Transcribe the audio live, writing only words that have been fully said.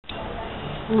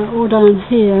all down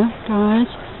here, guys,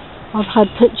 I've had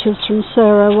pictures from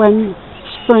Sarah when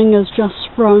spring has just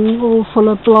sprung, all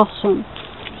full of blossom,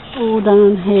 all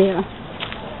down here.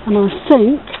 And I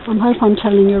hope I'm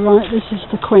telling you right, this is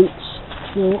the Quince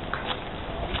walk.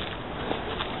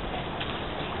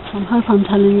 I hope I'm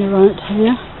telling you right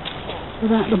here,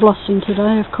 without the blossom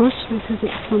today, of course, because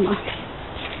it's summer.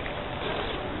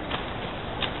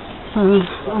 So,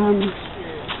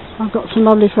 I've got some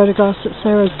lovely photographs that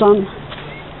Sarah's done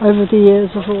over the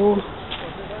years of all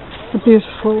the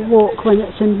beautiful walk when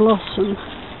it's in blossom.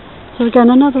 So again,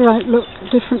 another outlook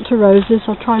different to roses.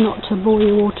 I'll try not to bore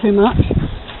you all too much,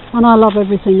 and I love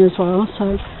everything as well,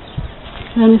 so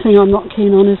the only thing I'm not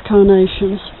keen on is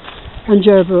carnations and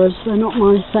gerberas. They're not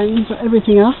my thing, but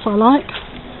everything else I like.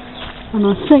 And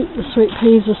I think the sweet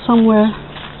peas are somewhere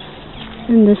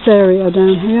in this area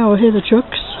down here. Oh, hear the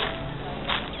chooks.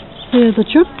 Hear the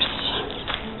chooks.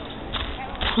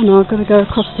 And I've got to go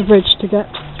across the bridge to get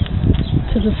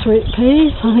to the sweet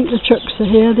peas. I think the chooks are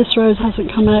here. This rose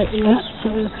hasn't come out yet,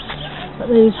 but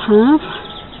these have.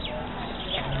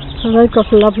 So they've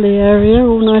got a lovely area,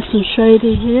 all nice and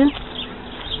shady here.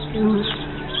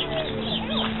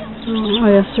 Oh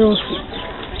yes, they're all...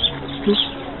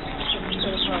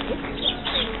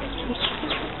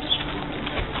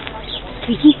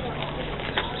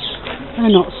 They're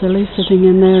not silly sitting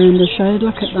in there in the shade.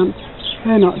 Look at them.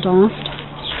 They're not daft.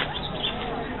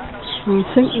 I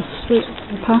think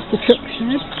we're past the chook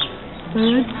shed.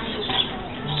 Birds.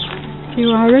 A few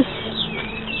iris.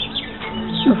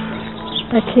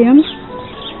 Echium.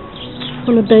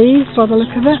 Full of bees by the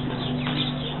look of it.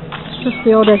 Just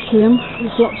the odd echium.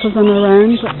 There's lots of them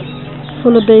around, but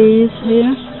full of bees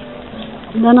here.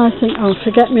 And then I think, oh,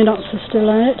 forget-me-nots are still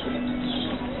out.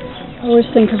 I always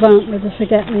think of Aunt with the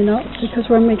forget-me-nots, because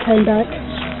when we came back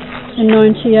in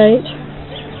 '98,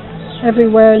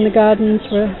 everywhere in the gardens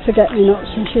were forget-me-nots,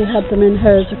 and she had them in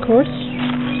hers, of course.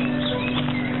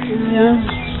 Yeah,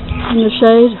 in the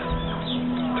shade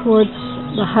towards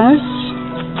the house.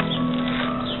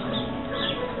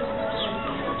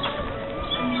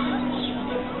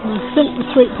 And I think the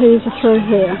sweet peas are through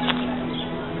here.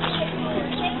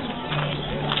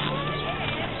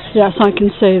 Yes, I can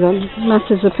see them.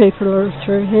 Masses of people are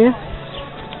through here.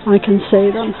 I can see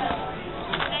them.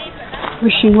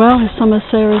 Wishing well, there's some of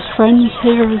Sarah's friends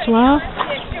here as well.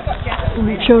 And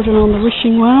the children on the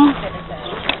wishing well.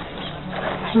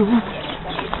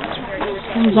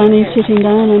 There's Annie sitting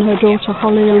down and her daughter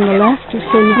Holly on the left. You've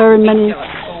seen her in many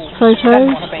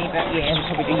photos.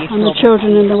 And the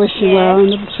children in the wishing well,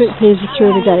 and the sweet peas are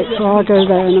through the gate, so I'll go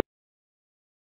there in a